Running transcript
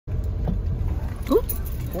Ooh.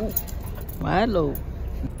 Ooh. Milo.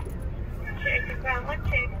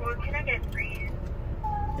 What can I get for you?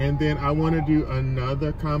 And then I want to do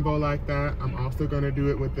another combo like that. I'm also going to do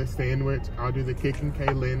it with the sandwich. I'll do the chicken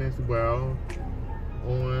kale as well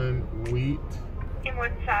on wheat. And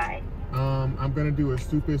what side? I'm going to do a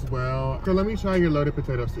soup as well. So let me try your loaded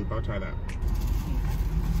potato soup. I'll try that.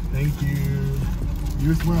 Thank you.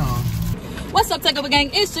 You as well. What's up, Takeover gang?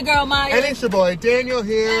 It's your girl, Maya. And it's your boy, Daniel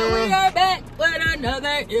here. And we are back with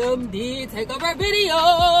another MD Takeover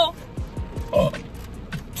video. Oh.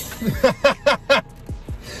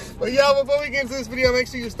 But y'all, before we get into this video, make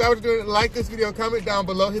sure you stop what you're doing, like this video, comment down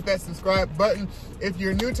below, hit that subscribe button. If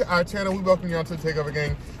you're new to our channel, we welcome y'all to the Takeover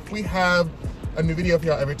gang. We have a new video for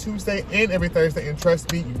y'all every Tuesday and every Thursday, and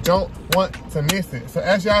trust me, you don't want to miss it. So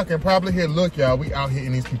as y'all can probably hear, look y'all, we out here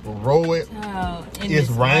and these people roll it. Oh,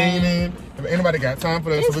 it's raining. If anybody got time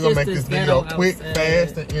for this, so we're gonna make this video quick,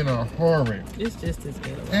 fast, and in a hurry. It's just as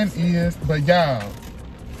ghetto. And is, but y'all,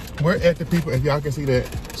 we're at the people, if y'all can see that,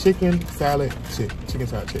 chicken salad chick.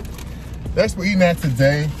 That's what we're eating at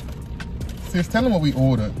today. Sis, tell them what we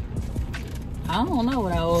ordered. I don't know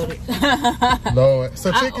what I ordered. Lord.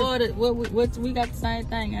 So chicken, I ordered, what we got the same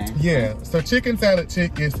thing, eh? Yeah, so chicken salad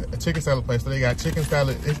chick is a chicken salad place. So they got chicken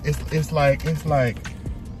salad, it's like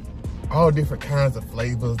all different kinds of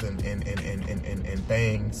flavors and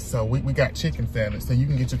things. So we got chicken salad. So you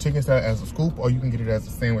can get your chicken salad as a scoop or you can get it as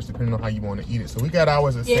a sandwich depending on how you want to eat it. So we got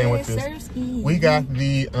ours as sandwiches. Sirski. We got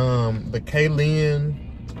the Kayleen.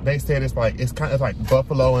 They said it's like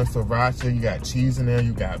buffalo and sriracha. You got cheese in there,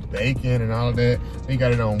 you got bacon and all of that. So you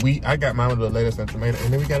got it on wheat. I got mine with a little lettuce and tomato.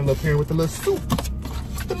 And then we got a little here with the little soup.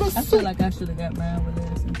 I feel like I should have got mine with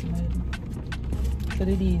lettuce and tomato. But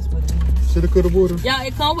it is what it is. Shoulda, coulda, woulda. Yeah,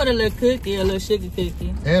 it come with a little cookie, a little sugar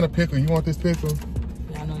cookie. And a pickle. You want this pickle?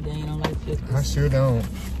 Y'all know Daniel don't like pickles. I sure don't.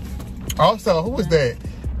 Also, who was that?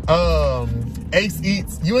 Ace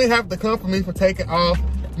Eats. You ain't have to come for me for taking off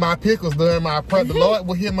my pickles during my prayer. The Lord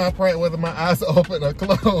will hear my prayer whether my eyes are open or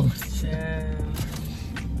closed.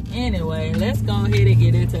 Anyway, let's go ahead and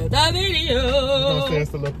get into the video. You gonna say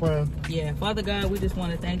it's a little prayer? Yeah, Father God, we just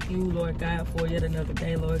want to thank you, Lord God, for yet another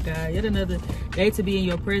day, Lord God. Yet another day to be in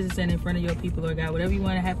your presence and in front of your people, Lord God. Whatever you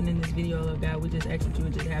want to happen in this video, Lord God, we just ask that you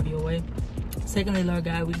would just have your way. Secondly, Lord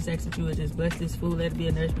God, we just ask that you would just bless this food. Let it be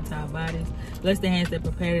a nourishment to our bodies. Bless the hands that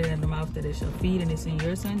prepared it and the mouth that it shall feed. And it's in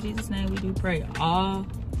your son, Jesus' name, we do pray.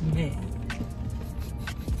 Amen.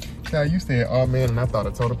 Child, you said amen, and I thought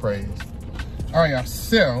a total praise. All right, y'all,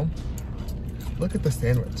 so look at the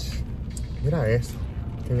sandwich. Did I ask?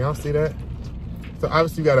 Can y'all see that? So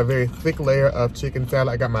obviously you got a very thick layer of chicken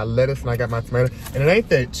salad. I got my lettuce and I got my tomato. And it ain't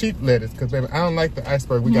that cheap lettuce, because baby, I don't like the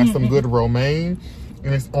iceberg. We got some good romaine,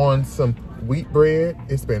 and it's on some wheat bread.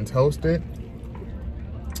 It's been toasted.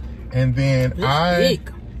 And then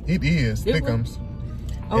it is thickums.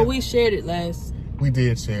 Oh, we shared it last. We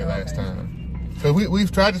did share it last time. So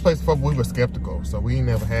we've tried this place before, but we were skeptical, so we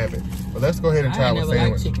never have it. But let's go ahead and try it with sandwich. I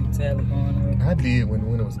never liked chicken salad going on. I did when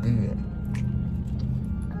it was good.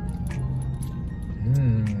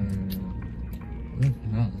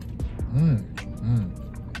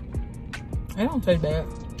 It don't taste bad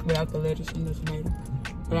without the lettuce and the tomato.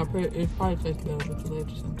 But it probably tastes better with the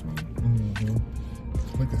lettuce and tomato.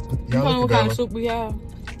 Look at You know y'all. what kind of soup we have?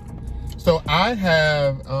 So I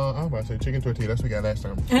have, I was about to say chicken tortilla. That's what we got last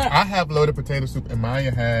time. I have loaded potato soup, and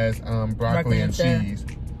Maya has broccoli and cheese.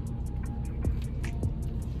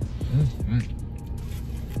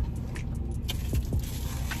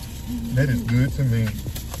 That is good to me.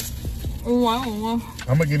 Wow.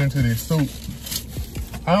 I'm gonna get into this soup.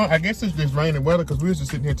 I guess it's just raining weather because we was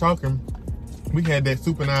just sitting here talking. We had that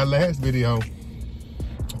soup in our last video.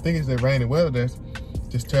 I think it's that raining weather that's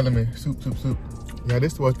just telling me soup. Yeah, I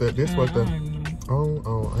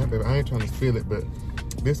ain't trying to spill it, but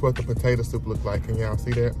this what the potato soup look like. Can y'all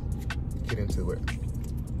see that? Get into it.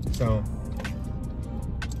 So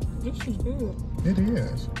this is good. It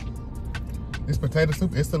is. This potato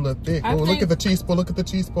soup, it's a little thick. Oh, look at the cheese pull. Look at the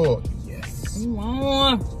cheese pull. Yes.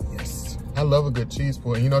 Wow. Yes. I love a good cheese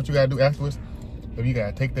pull. And you know what you gotta do afterwards? So you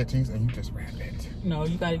gotta take that cheese and you just wrap it. No,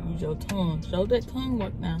 you gotta use your tongue. Show that tongue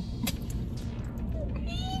work now.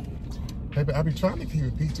 Baby, I be trying to keep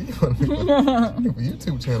it PG on the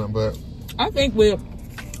YouTube channel, but I think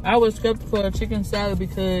I was skeptical of chicken salad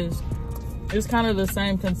because it's kind of the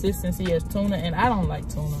same consistency as tuna, and I don't like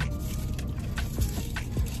tuna.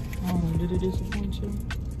 Did it disappoint you?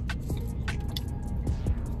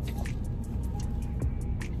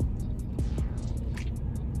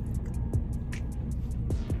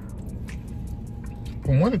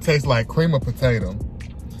 From one, it tastes like cream of potato.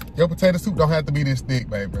 Your potato soup don't have to be this thick,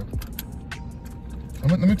 baby.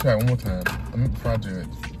 Let me try it one more time. Before I judge.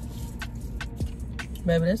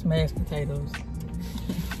 Baby, that's mashed potatoes.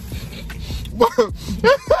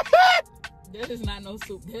 That is not no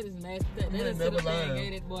soup. That is mashed potatoes. That is the thing.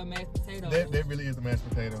 Gave that boy mashed potatoes. That really is a mashed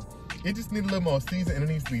potato. It just needs a little more season and it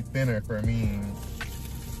needs to be thinner for me.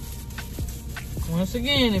 Once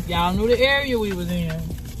again, if y'all knew the area we was in.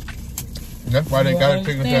 That's why they got a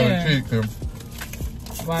chicken salad chicken.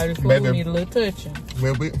 Why the food need a little touching.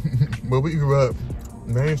 Well, we grew up,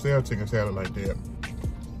 they ain't sell chicken salad like that.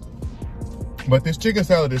 But this chicken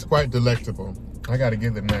salad is quite delectable. I gotta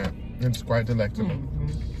give them that. It's quite delectable.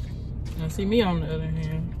 Now see me on the other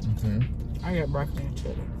hand. I got broccoli and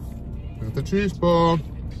cheddar. Look at the cheese ball.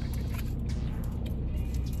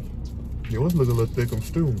 Yours look a little thick on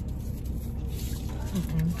stew.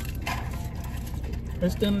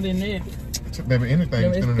 It's thinner than that. Baby,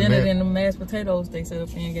 anything is thinner than the mashed potatoes they set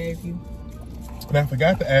up and gave you. And I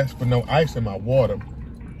forgot to ask for no ice in my water.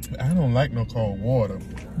 I don't like no cold water.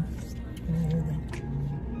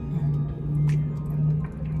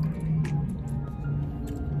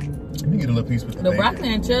 Let me get a little piece with the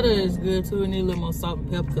broccoli and cheddar is good too. It need a little more salt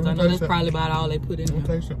and pepper because I know that's probably about all they put in there.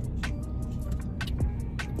 Taste it.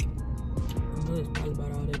 I know that's probably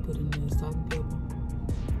about all they put in there, salt and pepper.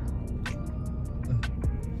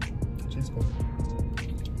 Cheese ball.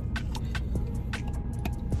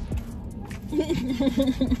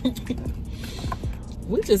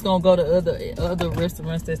 We just gonna go to other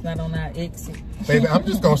restaurants that's not on our exit. Baby, I'm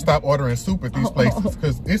just gonna stop ordering soup at these places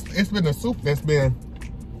because it's been a soup that's been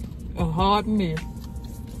a hard meal.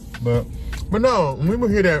 But no, when we were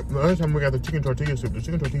here the other time we got the chicken tortilla soup, the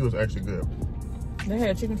chicken tortilla was actually good. They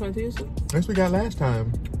had chicken tortilla soup? That's what we got last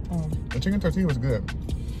time. The chicken tortilla was good.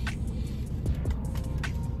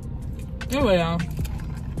 Anyway, y'all,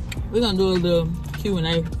 we're gonna do a little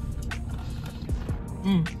Q&A.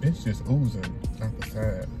 It's just oozing out the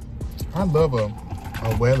side. I love a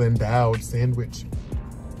well-endowed sandwich.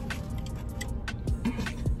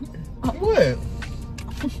 What?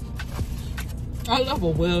 I love a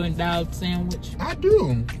well-endowed sandwich. I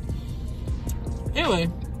do. Anyway,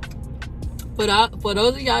 for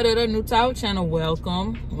those of y'all that are new to our channel,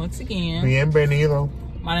 welcome once again. Bienvenido.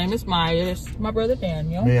 My name is Maya. This is my brother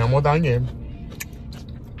Daniel. Me llamo Daniel.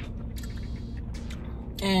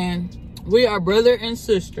 And we are brother and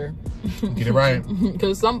sister. Get it right.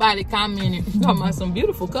 Because somebody commented talking about some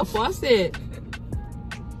beautiful couple. I said,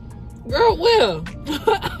 girl, well,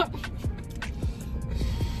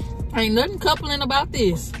 ain't nothing coupling about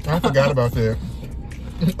this. I forgot about that.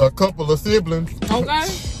 A couple of siblings. Okay.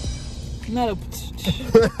 Not a...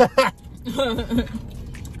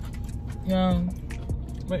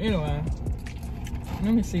 But anyway,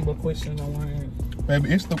 let me see what questions I want.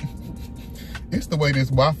 Baby, it's the way this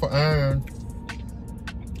waffle iron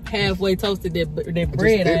halfway toasted that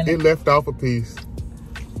bread. It left off a piece.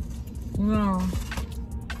 No.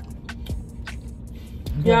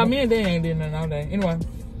 Yeah, me and Dan ain't did nothing all day. Anyway.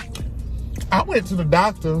 I went to the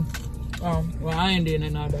doctor. Well, I ain't did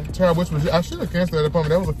nothing all day. Tara, which was, I should have canceled that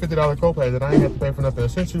appointment. That was a $50 copay that I ain't have to pay for nothing.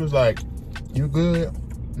 Since she was like, you good?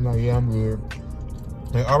 I'm like, yeah, I'm good.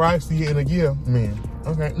 Like, all right, see you in a year. Man,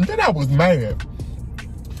 okay. And then I was mad.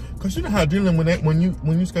 Cause you know how dealing when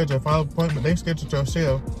you schedule a follow-up appointment, they schedule it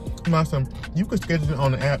yourself. You could schedule it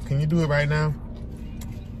on the app. Can you do it right now?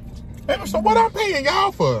 Baby, so what I'm paying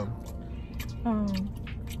y'all for?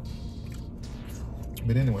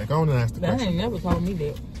 But anyway, go on and ask the question. They ain't never told me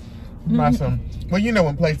that. Well, you know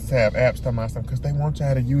when places have apps talking about something, because they want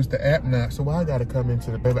y'all to use the app now. So why I gotta come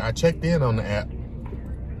into the baby? I checked in on the app.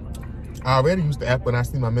 I already used the app when I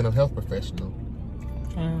see my mental health professional.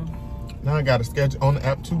 Now I got to schedule on the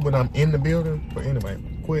app too when I'm in the building. But anyway,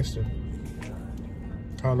 question.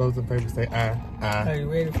 All those in favor say aye. Are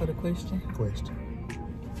you ready for the question? Question.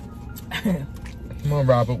 Come on,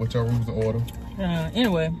 Robert, with your rules of order.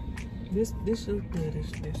 Anyway, this is good.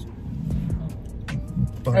 This.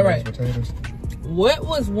 All right. Potatoes. What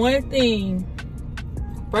was one thing?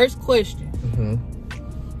 First question.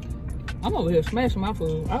 I'm over here smashing my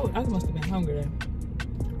food. I must have been hungry then.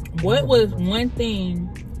 What was one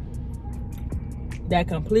thing that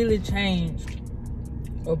completely changed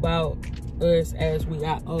about us as we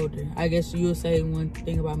got older? I guess you'll say one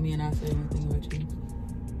thing about me and I'll say one thing about you.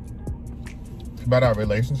 About our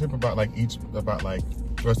relationship, about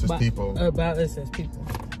us as people. About us as people.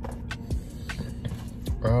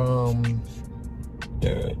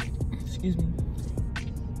 Excuse me.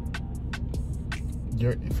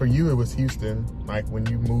 For you, it was Houston. Like when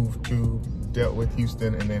you dealt with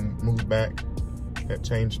Houston and then moved back, that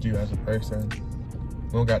changed you as a person.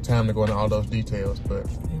 We don't got time to go into all those details, but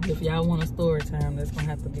if y'all want a story time, that's gonna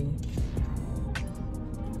have to be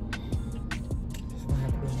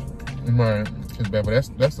been. Right. It's bad, but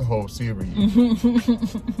that's the whole series. One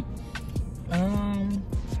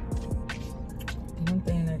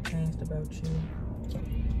thing that changed about you.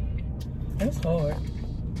 That's hard.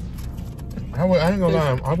 I ain't gonna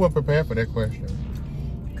lie, I wasn't prepared for that question.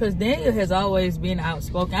 Because Daniel has always been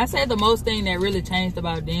outspoken. I say the most thing that really changed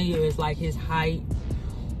about Daniel is like his height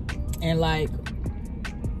and like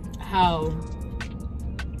how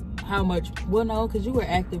much. Well, no, because you were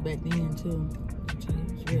active back then too.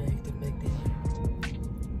 You were active back then.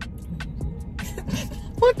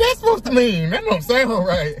 What that's supposed to mean? That don't sound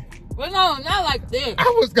right. Well, no, not like that.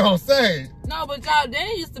 I was gonna say. No, but y'all,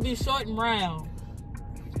 Daniel used to be short and round.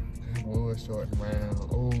 I was short and round.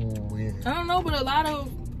 Oh yeah. I don't know, but a lot of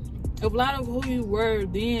who you were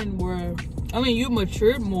then were, I mean, you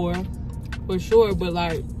matured more, for sure, but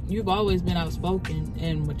like, you've always been outspoken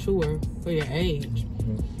and mature for your age.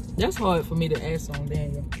 That's hard for me to ask on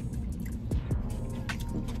Daniel.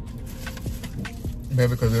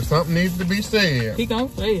 Maybe because if something needs to be said. He gonna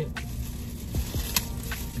say it.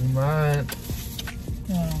 Right.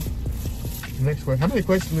 Yeah. Next question. How many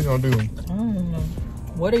questions we gonna do? I don't know.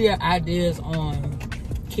 What are your ideas on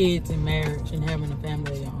kids and marriage and having a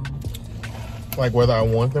family of your own? Like whether I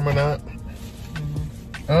want them or not?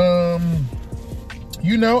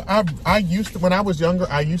 You know, I used to, when I was younger,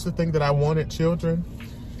 I used to think that I wanted children.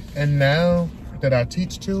 And now that I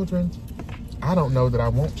teach children, I don't know that I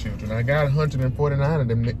want children. I got 149 of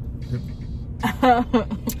them.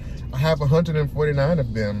 I have 149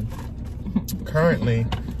 of them currently.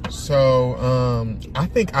 So, I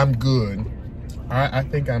think I'm good. I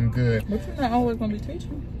think I'm good. But you're not always gonna be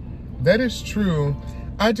teaching. That is true.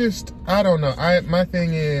 I don't know. My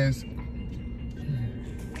thing is,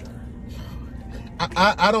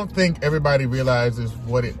 I don't think everybody realizes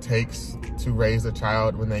what it takes to raise a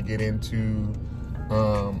child when they get into,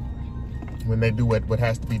 when they do what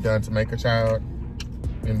has to be done to make a child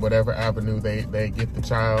in whatever avenue they get the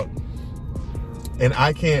child. And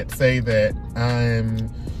I can't say that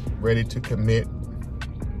I'm ready to commit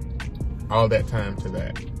all that time to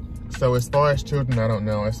that. So as far as children, I don't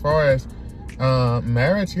know. As far as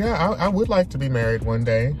marriage, yeah, I would like to be married one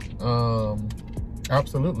day.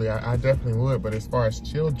 Absolutely, I definitely would. But as far as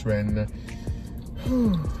children,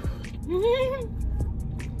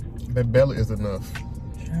 that Bella is enough.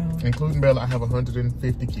 Including Bella, I have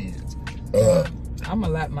 150 kids. I'm a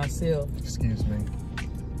lot myself. Excuse me.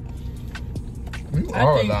 You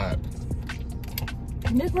are a lot.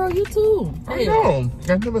 Negro, you too. I know.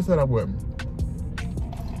 I never said I wouldn't.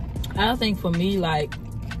 I think for me, like,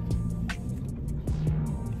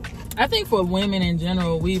 I think for women in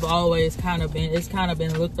general, we've always it's kind of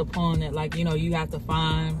been looked upon that, like, you know, you have to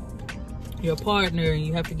find your partner and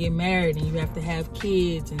you have to get married and you have to have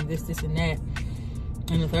kids and this and that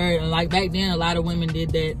and the third. And like back then, a lot of women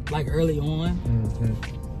did that like early on.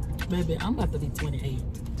 Baby, I'm about to be 28.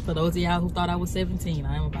 For those of y'all who thought I was 17,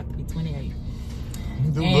 I am about to be 28. You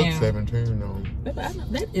do look 17 though. Baby,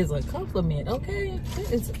 that is a compliment, okay?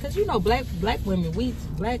 Because you know, black women,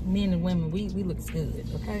 black men and women, we look good,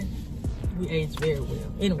 okay? We age very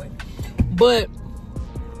well. Anyway, but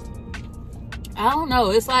I don't know.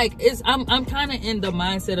 It's like I'm kind of in the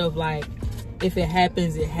mindset of like, if it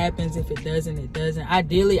happens, it happens. If it doesn't, it doesn't.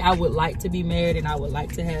 Ideally, I would like to be married and I would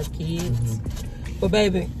like to have kids. But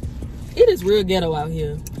baby, it is real ghetto out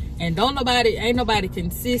here, and ain't nobody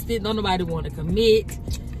consistent. Don't nobody want to commit,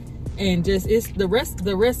 and just it's the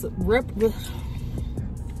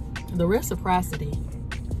reciprocity.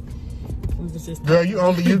 Girl, you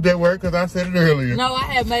only used that word because I said it earlier. No, I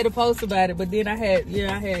had made a post about it, but then I had.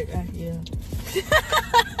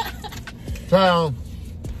 Child,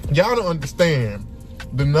 y'all don't understand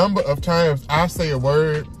the number of times I say a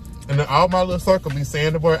word and then all my little circle be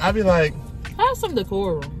saying the word. I be like, have some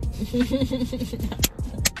decorum.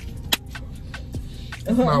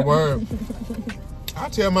 That's my word. I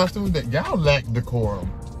tell my students that y'all lack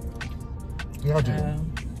decorum. Y'all do.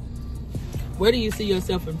 Where do you see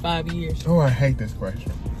yourself in 5 years? Oh, I hate this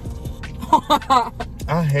question.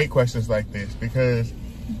 I hate questions like this because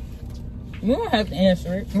you don't have to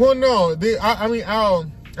answer it. Well, no, I mean, I'll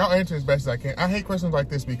answer as best as I can. I hate questions like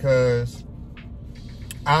this because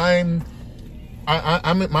Maya and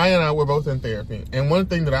I were both in therapy, and one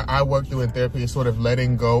thing that I work through in therapy is sort of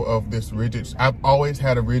letting go of this rigid. I've always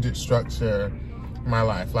had a rigid structure in my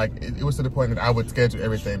life. Like it was to the point that I would schedule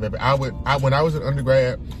everything. Baby, when I was an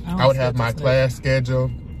undergrad, I would have my class schedule.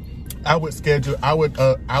 I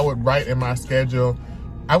would write in my schedule.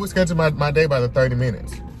 I would schedule my day by the 30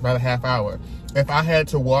 minutes, by the half hour. If I had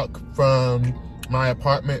to walk from my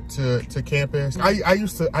apartment to campus, I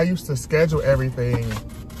used to schedule everything.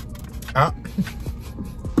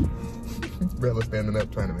 Bella standing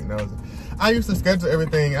up trying to be nosy. I used to schedule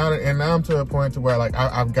everything out, and now I'm to a point to where like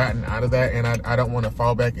I've gotten out of that, and I don't want to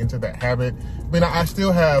fall back into that habit. I mean, I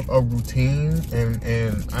still have a routine, and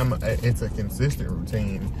it's a consistent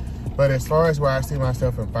routine. But as far as where I see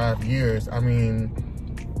myself in 5 years, I mean,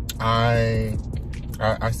 I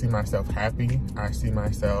see myself happy. I see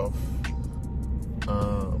myself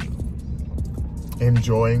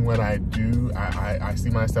enjoying what I do. I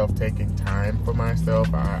see myself taking time for myself.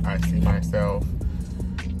 I see myself,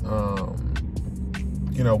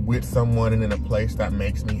 you know, with someone and in a place that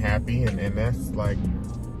makes me happy. And that's like,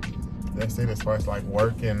 that's it as far as like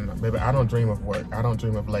work. And maybe I don't dream of work. I don't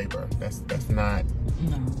dream of labor. That's not,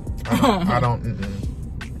 No. I don't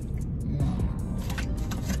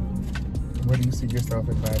Where do you see yourself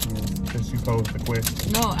in 5 years since you posed the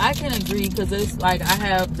question? No, I can agree, because it's like I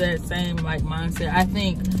have that same like mindset. I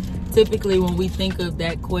think typically when we think of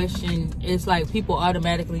that question, it's like people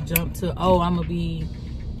automatically jump to, oh, I'm gonna be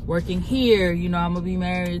working here, you know, I'm gonna be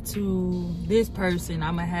married to this person,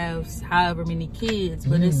 I'm gonna have however many kids.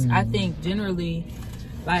 But it's, I think generally,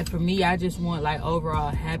 like for me, I just want like overall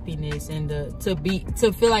happiness and to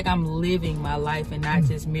feel like I'm living my life and not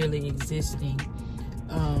just merely existing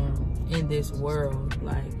in this world,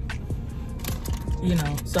 like, you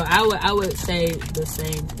know. So I would say the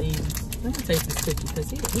same things. Let me taste this cookie,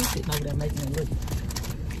 because he's sitting over there making it look.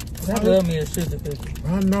 I love me a sugar cookie.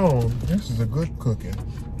 I know. This is a good cookie.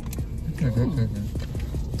 This is a good cookie.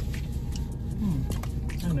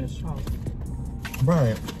 And it's salt.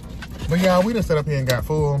 Right. But yeah, we done set up here and got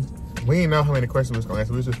full. We didn't know how many questions we was gonna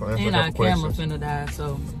answer. We was just gonna answer And a our couple camera questions. finna die,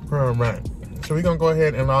 so. Right. So we're gonna go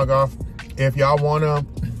ahead and log off. If y'all wanna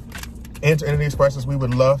answer any of these questions, we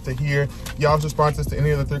would love to hear y'all's responses to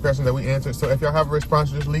any of the 3 questions that we answered. So if y'all have a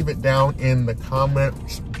response, just leave it down in the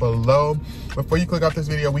comments below. Before you click off this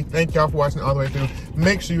video, we thank y'all for watching all the way through.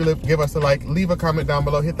 Make sure you give us a like, leave a comment down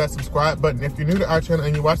below, hit that subscribe button. If you're new to our channel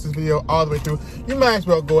and you watch this video all the way through, you might as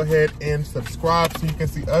well go ahead and subscribe so you can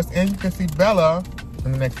see us and you can see Bella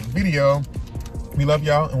in the next video. We love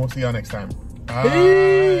y'all, and we'll see y'all next time. Bye.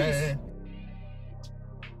 Peace.